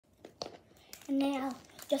And now,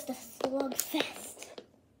 just a slugfest.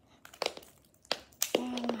 Oh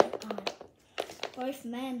my god. Both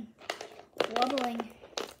men wobbling.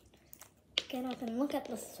 Get up and look at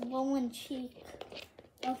the swollen cheek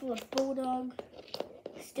of a bulldog.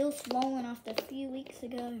 Still swollen after a few weeks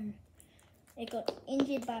ago. It got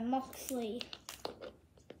injured by Moxley.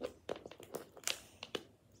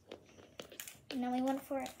 And now we went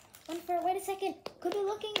for it. Wait a second. Could be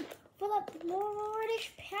looking for the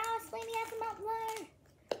British power slam. He has him up low.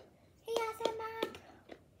 He has him up.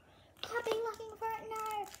 Could be looking for it. No.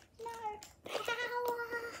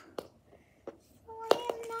 Power.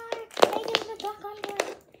 Slam, no. He's able to duck under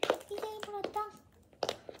it. He's able to duck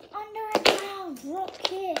under it now. Drop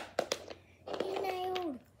kick. He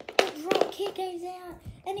nailed. The drop kick goes out.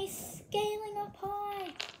 And he's scaling up high.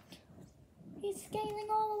 He's scaling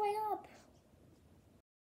all the way up.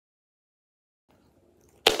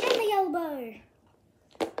 The elbow.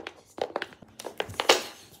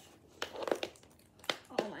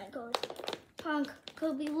 Oh my god. Punk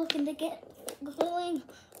could be looking to get going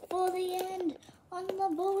for the end on the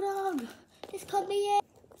bulldog. This could be it.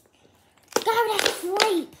 Go to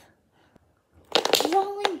sleep.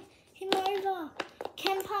 Rolling him over.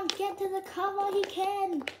 Can Punk get to the cover? He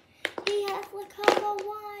can. He has the cover.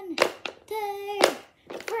 1, 2,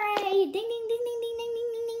 3. Ding, ding, ding, ding.